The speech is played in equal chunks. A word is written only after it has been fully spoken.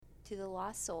To the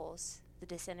lost souls, the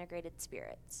disintegrated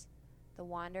spirits, the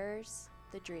wanderers,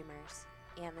 the dreamers,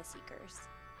 and the seekers,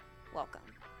 welcome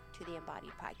to the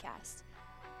Embodied Podcast.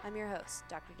 I'm your host,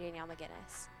 Dr. Danielle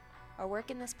McGinnis. Our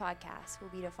work in this podcast will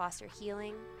be to foster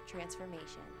healing,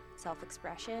 transformation,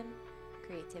 self-expression,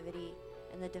 creativity,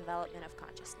 and the development of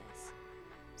consciousness.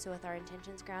 So with our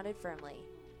intentions grounded firmly,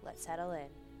 let's settle in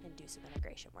and do some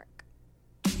integration work.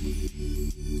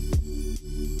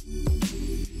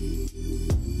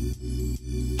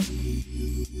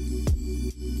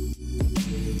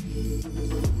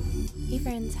 Hey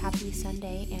friends, happy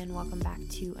Sunday and welcome back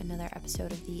to another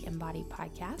episode of the Embodied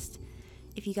Podcast.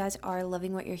 If you guys are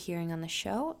loving what you're hearing on the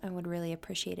show, I would really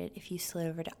appreciate it if you slid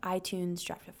over to iTunes,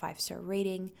 dropped a 5-star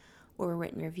rating or a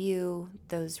written review.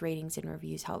 Those ratings and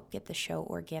reviews help get the show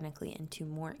organically into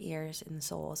more ears and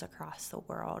souls across the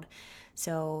world.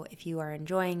 So if you are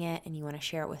enjoying it and you want to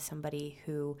share it with somebody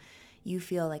who you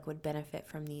feel like would benefit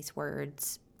from these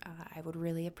words, I would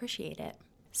really appreciate it.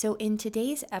 So in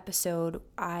today's episode,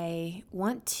 I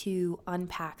want to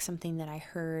unpack something that I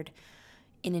heard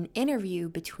in an interview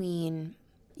between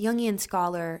Jungian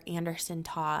scholar Anderson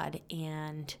Todd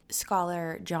and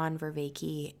scholar John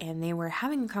Vervaeke, and they were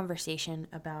having a conversation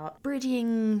about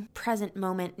bridging present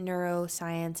moment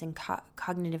neuroscience and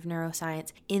cognitive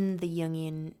neuroscience in the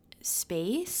Jungian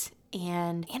space.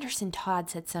 And Anderson Todd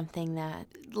said something that,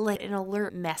 like, an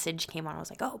alert message came on. I was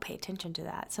like, oh, pay attention to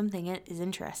that. Something is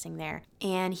interesting there.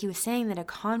 And he was saying that a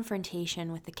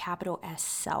confrontation with the capital S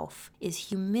self is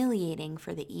humiliating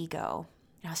for the ego.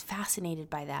 And I was fascinated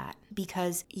by that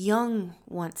because Jung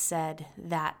once said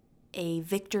that a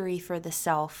victory for the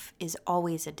self is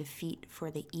always a defeat for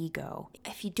the ego.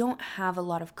 If you don't have a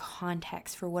lot of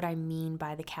context for what I mean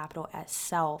by the capital S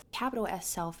self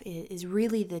is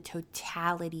really the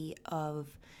totality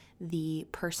of the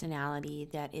personality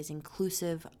that is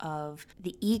inclusive of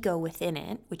the ego within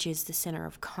it, which is the center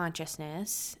of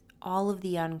consciousness, all of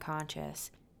the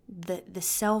unconscious. The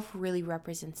self really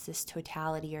represents this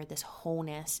totality or this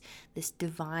wholeness, this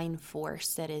divine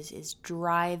force that is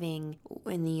driving,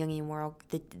 in the Jungian world,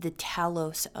 the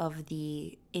telos of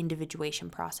the individuation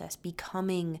process,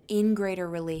 becoming in greater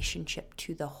relationship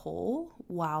to the whole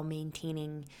while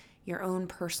maintaining your own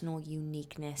personal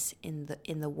uniqueness in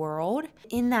the world.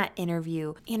 In that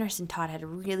interview, Anderson Todd had a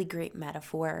really great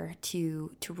metaphor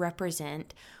to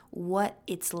represent what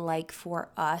it's like for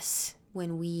us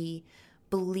when we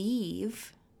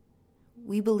believe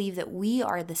that we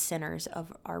are the centers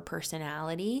of our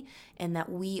personality and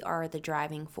that we are the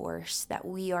driving force, that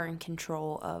we are in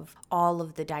control of all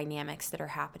of the dynamics that are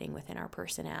happening within our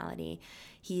personality.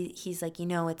 He's like,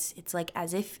 it's like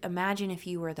as if, imagine if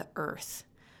you were the earth,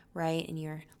 right? And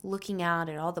you're looking out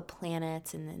at all the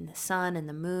planets and then the sun and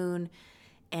the moon,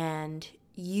 and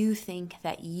you think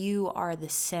that you are the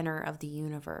center of the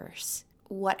universe.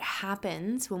 What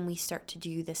happens when we start to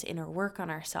do this inner work on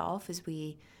ourselves is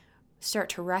we start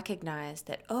to recognize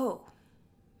that,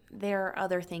 there are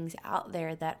other things out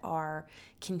there that are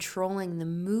controlling the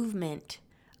movement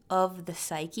of the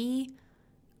psyche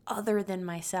other than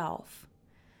myself.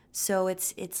 So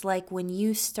it's like when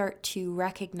you start to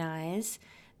recognize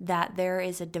that there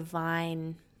is a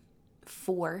divine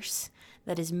force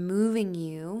that is moving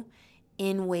you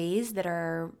in ways that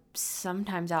are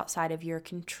sometimes outside of your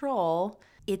control.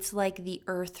 It's like the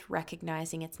earth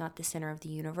recognizing it's not the center of the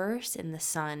universe, and the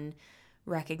sun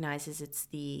recognizes it's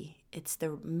the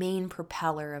main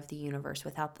propeller of the universe.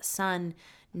 Without the sun,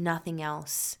 nothing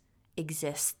else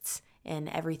exists and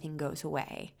everything goes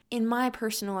away. In my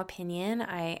personal opinion,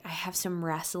 I have some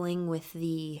wrestling with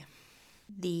the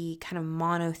kind of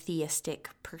monotheistic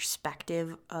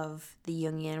perspective of the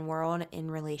Jungian world in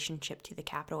relationship to the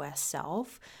capital S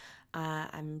self.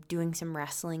 I'm doing some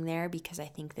wrestling there because I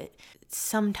think that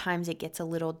sometimes it gets a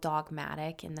little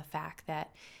dogmatic in the fact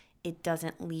that it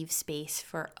doesn't leave space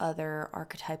for other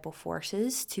archetypal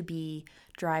forces to be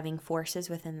driving forces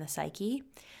within the psyche.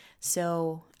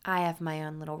 So I have my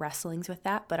own little wrestlings with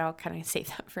that, but I'll kind of save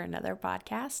that for another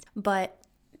podcast. But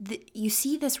you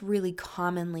see this really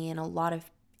commonly in a lot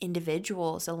of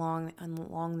individuals along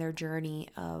their journey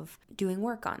of doing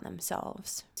work on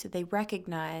themselves. So they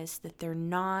recognize that they're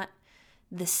not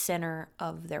the center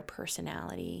of their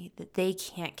personality, that they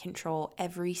can't control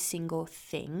every single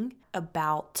thing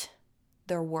about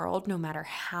their world, no matter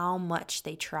how much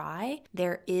they try.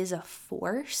 There is a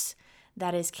force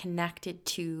that is connected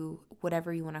to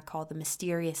whatever you want to call the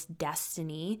mysterious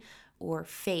destiny or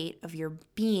fate of your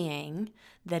being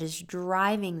that is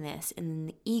driving this, and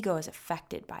the ego is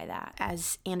affected by that.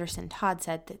 As Anderson Todd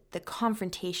said, that the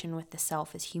confrontation with the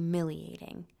self is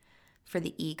humiliating for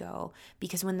the ego.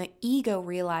 Because when the ego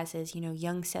realizes,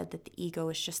 Jung said that the ego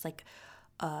is just like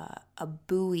a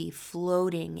buoy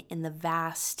floating in the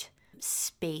vast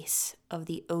space of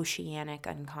the oceanic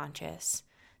unconscious.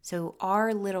 So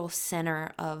our little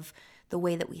center of the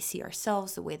way that we see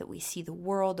ourselves, the way that we see the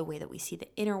world, the way that we see the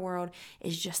inner world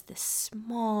is just this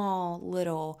small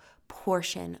little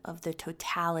portion of the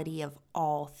totality of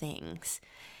all things.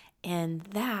 And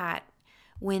that,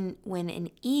 when an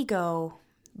ego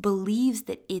believes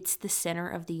that it's the center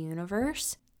of the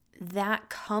universe, that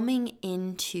coming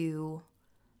into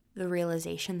the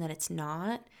realization that it's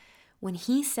not, when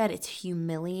he said it's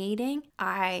humiliating,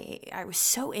 I was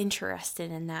so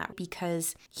interested in that,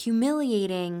 because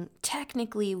humiliating,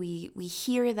 technically we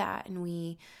hear that and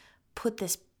we put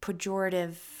this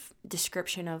pejorative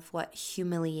description of what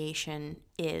humiliation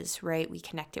is, right? We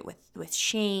connect it with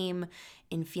shame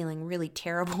and feeling really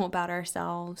terrible about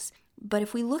ourselves. But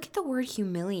if we look at the word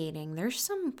humiliating, there's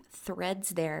some threads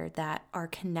there that are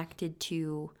connected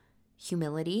to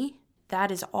humility. That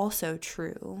is also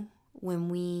true. When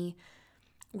we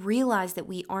realize that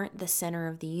we aren't the center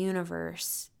of the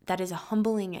universe, that is a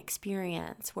humbling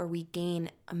experience where we gain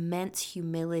immense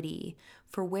humility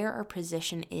for where our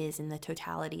position is in the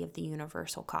totality of the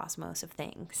universal cosmos of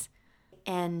things.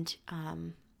 And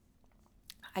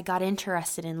I got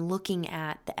interested in looking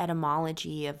at the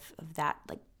etymology of that,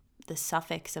 like the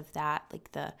suffix of that,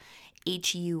 like the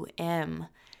HUM.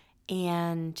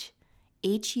 And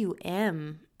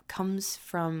HUM comes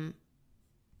from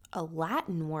a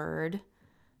Latin word.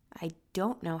 I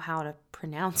don't know how to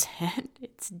pronounce it.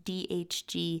 It's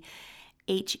DHGHEM.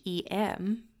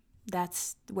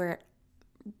 That's where it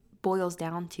boils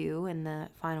down to in the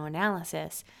final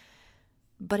analysis.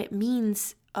 But it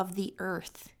means of the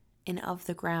earth and of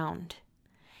the ground.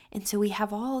 And so we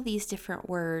have all these different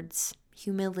words: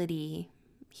 humility,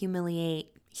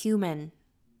 humiliate, human,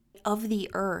 of the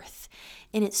earth.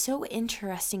 And it's so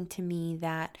interesting to me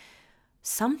that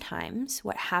sometimes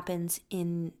what happens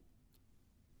in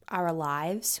our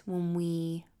lives when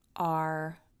we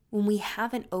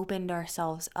haven't opened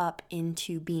ourselves up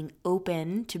into being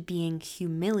open to being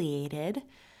humiliated,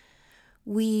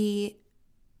 we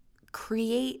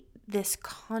create this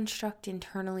construct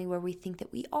internally where we think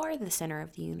that we are the center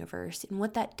of the universe. And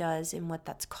what that does, and what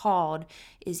that's called,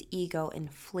 is ego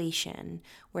inflation,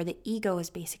 where the ego is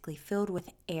basically filled with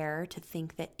air to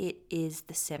think that it is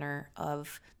the center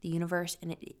of the universe,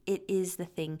 and it is the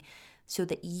thing, so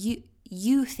that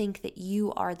you think that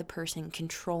you are the person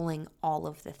controlling all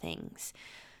of the things.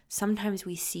 Sometimes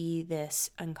we see this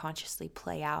unconsciously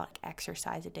play out, like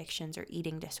exercise addictions or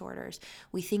eating disorders.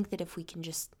 We think that if we can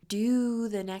just do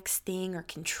the next thing or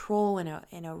control in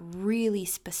a really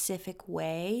specific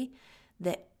way,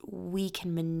 that we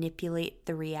can manipulate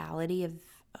the reality of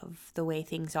the way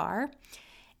things are.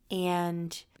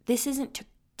 And this isn't to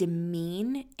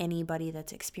demean anybody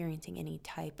that's experiencing any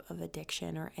type of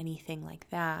addiction or anything like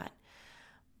that.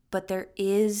 But there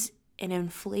is an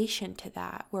inflation to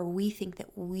that, where we think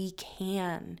that we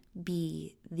can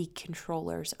be the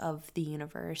controllers of the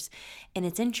universe. And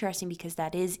it's interesting because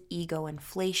that is ego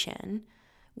inflation.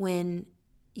 When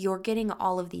you're getting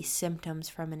all of these symptoms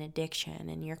from an addiction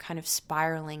and you're kind of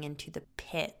spiraling into the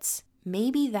pits,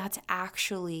 maybe that's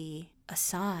actually a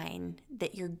sign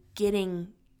that you're getting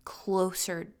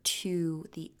closer to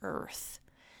the earth.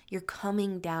 You're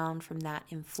coming down from that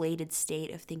inflated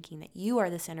state of thinking that you are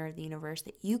the center of the universe,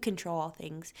 that you control all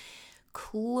things,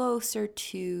 closer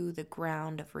to the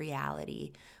ground of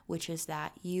reality, which is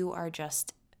that you are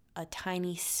just a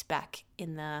tiny speck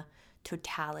in the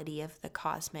totality of the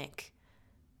cosmic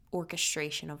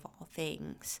orchestration of all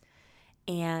things.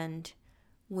 And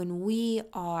when we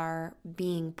are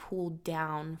being pulled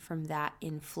down from that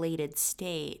inflated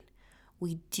state,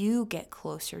 we do get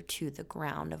closer to the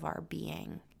ground of our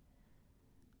being.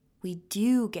 We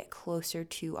do get closer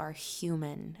to our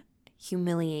humiliation,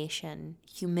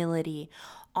 humility.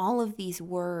 All of these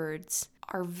words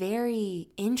are very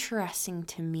interesting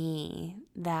to me,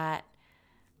 that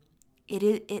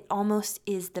it almost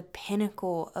is the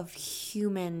pinnacle of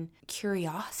human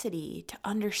curiosity to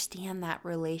understand that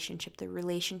relationship, the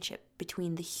relationship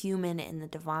between the human and the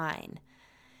divine.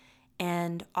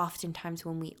 And oftentimes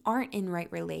when we aren't in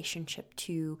right relationship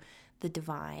to the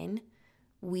divine,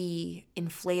 we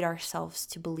inflate ourselves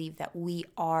to believe that we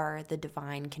are the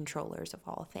divine controllers of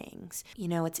all things.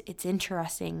 It's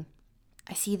interesting.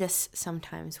 I see this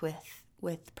sometimes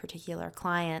with particular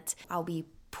clients. I'll be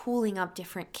pulling up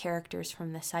different characters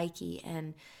from the psyche,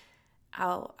 and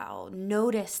I'll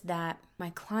notice that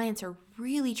my clients are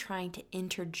really trying to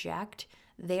interject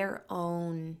their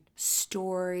own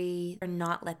story or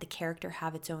not let the character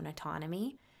have its own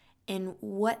autonomy. And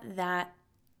what that,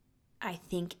 I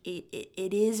think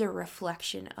it is a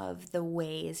reflection of the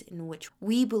ways in which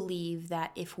we believe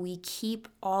that if we keep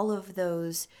all of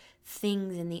those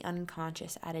things in the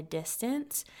unconscious at a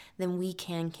distance, then we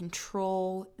can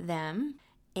control them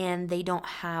and they don't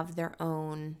have their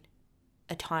own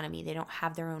autonomy. They don't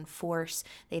have their own force.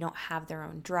 They don't have their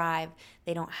own drive.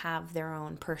 They don't have their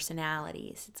own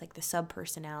personalities. It's like the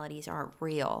subpersonalities aren't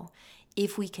real.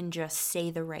 If we can just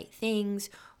say the right things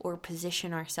or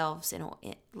position ourselves in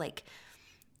like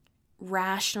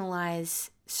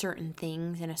rationalize certain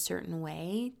things in a certain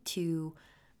way to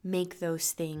make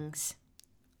those things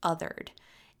othered.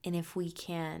 And if we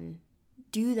can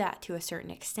do that to a certain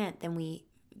extent, then we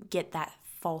get that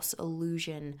false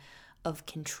illusion of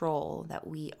control that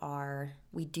we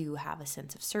do have a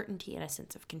sense of certainty and a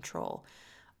sense of control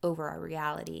over our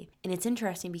reality. And it's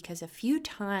interesting because a few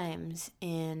times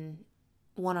in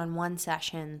one-on-one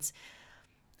sessions,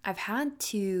 I've had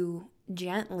to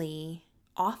gently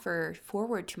offer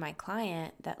forward to my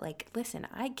client that, like, listen,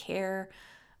 I care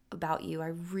about you. I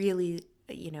really,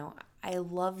 I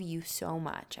love you so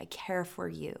much. I care for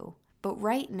you. But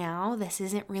right now, this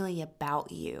isn't really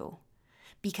about you.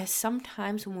 Because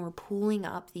sometimes when we're pulling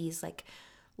up these like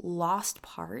lost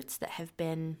parts that have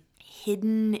been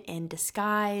hidden and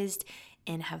disguised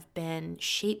and have been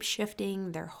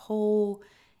shape-shifting their whole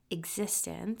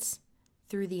existence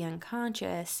through the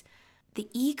unconscious, the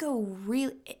ego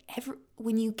really,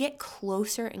 when you get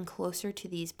closer and closer to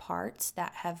these parts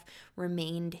that have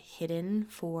remained hidden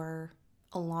for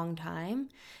a long time,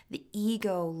 the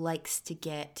ego likes to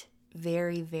get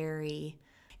very, very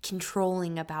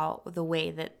controlling about the way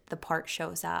that the part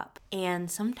shows up. And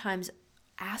sometimes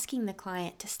asking the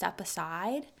client to step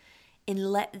aside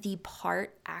and let the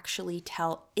part actually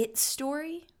tell its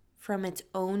story from its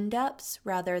own depths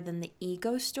rather than the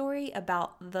ego story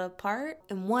about the part.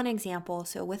 And one example,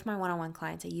 so with my one-on-one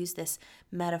clients, I use this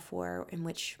metaphor in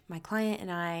which my client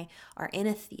and I are in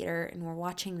a theater and we're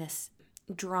watching this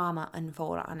drama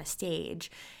unfold on a stage.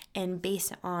 And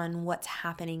based on what's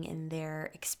happening in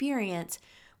their experience,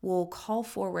 we'll call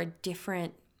forward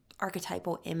different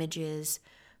archetypal images,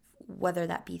 whether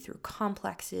that be through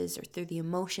complexes or through the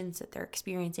emotions that they're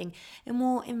experiencing, and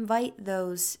we'll invite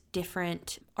those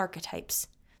different archetypes,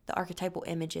 the archetypal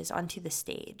images, onto the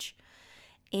stage.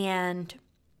 And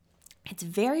it's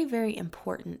very, very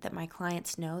important that my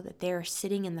clients know that they're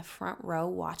sitting in the front row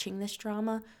watching this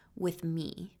drama with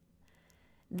me.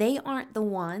 They aren't the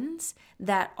ones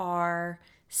that are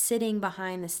sitting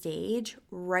behind the stage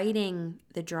writing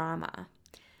the drama.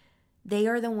 They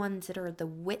are the ones that are the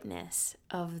witness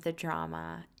of the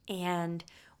drama. And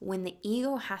when the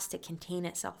ego has to contain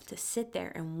itself to sit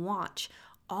there and watch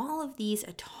all of these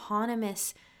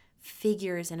autonomous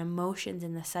figures and emotions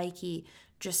in the psyche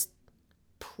just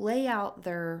play out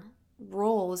their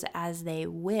roles as they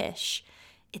wish,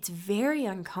 it's very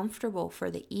uncomfortable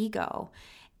for the ego.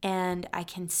 And I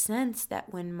can sense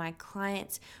that when my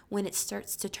clients, when it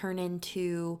starts to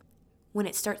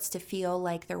feel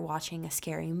like they're watching a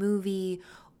scary movie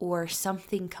or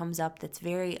something comes up that's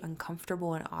very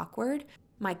uncomfortable and awkward,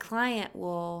 my client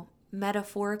will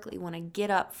metaphorically want to get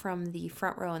up from the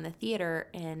front row in the theater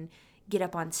and get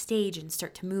up on stage and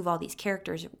start to move all these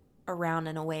characters around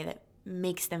in a way that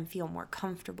makes them feel more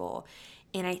comfortable.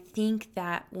 And I think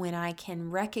that when I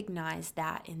can recognize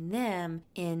that in them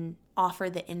and offer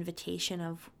the invitation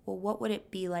of, well, what would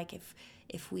it be like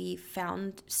if we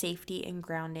found safety and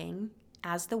grounding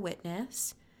as the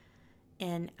witness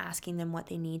and asking them what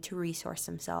they need to resource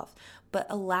themselves, but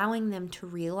allowing them to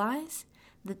realize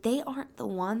that they aren't the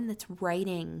one that's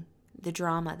writing the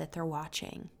drama that they're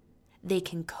watching. They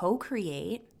can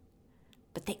co-create,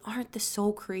 but they aren't the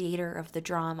sole creator of the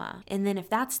drama. And then if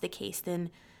that's the case,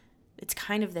 then it's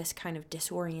kind of this kind of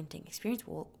disorienting experience.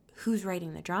 Well, who's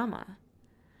writing the drama?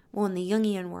 Well, in the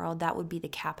Jungian world, that would be the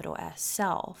capital S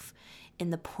self.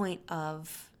 And the point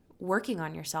of working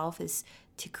on yourself is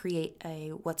to create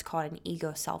what's called an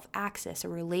ego self axis, a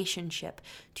relationship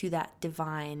to that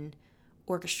divine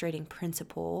orchestrating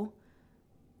principle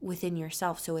within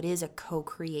yourself. So it is a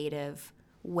co-creative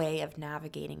way of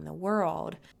navigating the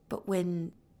world. But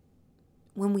when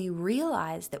we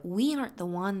realize that we aren't the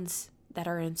ones that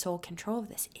are in sole control of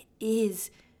this, it is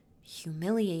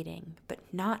humiliating, but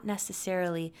not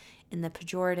necessarily in the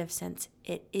pejorative sense.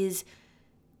 It is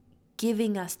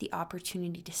giving us the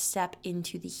opportunity to step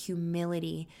into the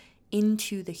humility,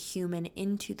 into the human,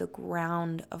 into the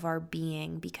ground of our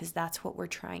being, because that's what we're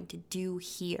trying to do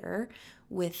here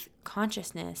with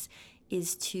consciousness,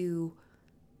 is to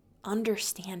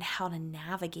understand how to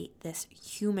navigate this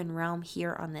human realm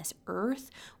here on this earth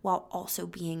while also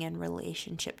being in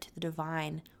relationship to the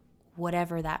divine,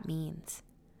 whatever that means.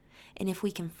 And if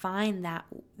we can find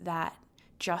that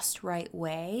just right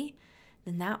way,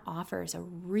 then that offers a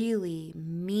really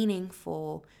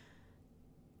meaningful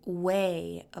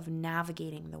way of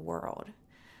navigating the world.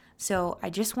 So I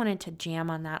just wanted to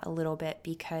jam on that a little bit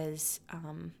because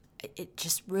it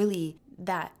just really,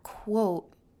 that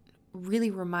quote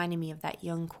really reminded me of that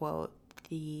Jung quote,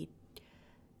 a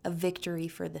victory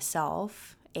for the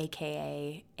self,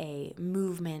 aka a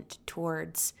movement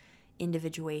towards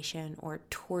individuation or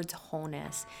towards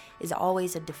wholeness, is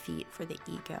always a defeat for the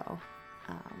ego.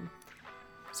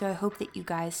 So I hope that you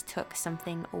guys took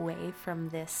something away from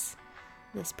this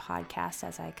podcast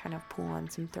as I kind of pull on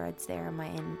some threads there in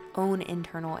my own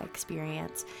internal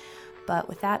experience. But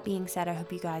with that being said, I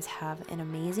hope you guys have an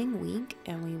amazing week,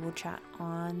 and we will chat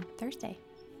on Thursday.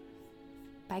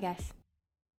 Bye, guys.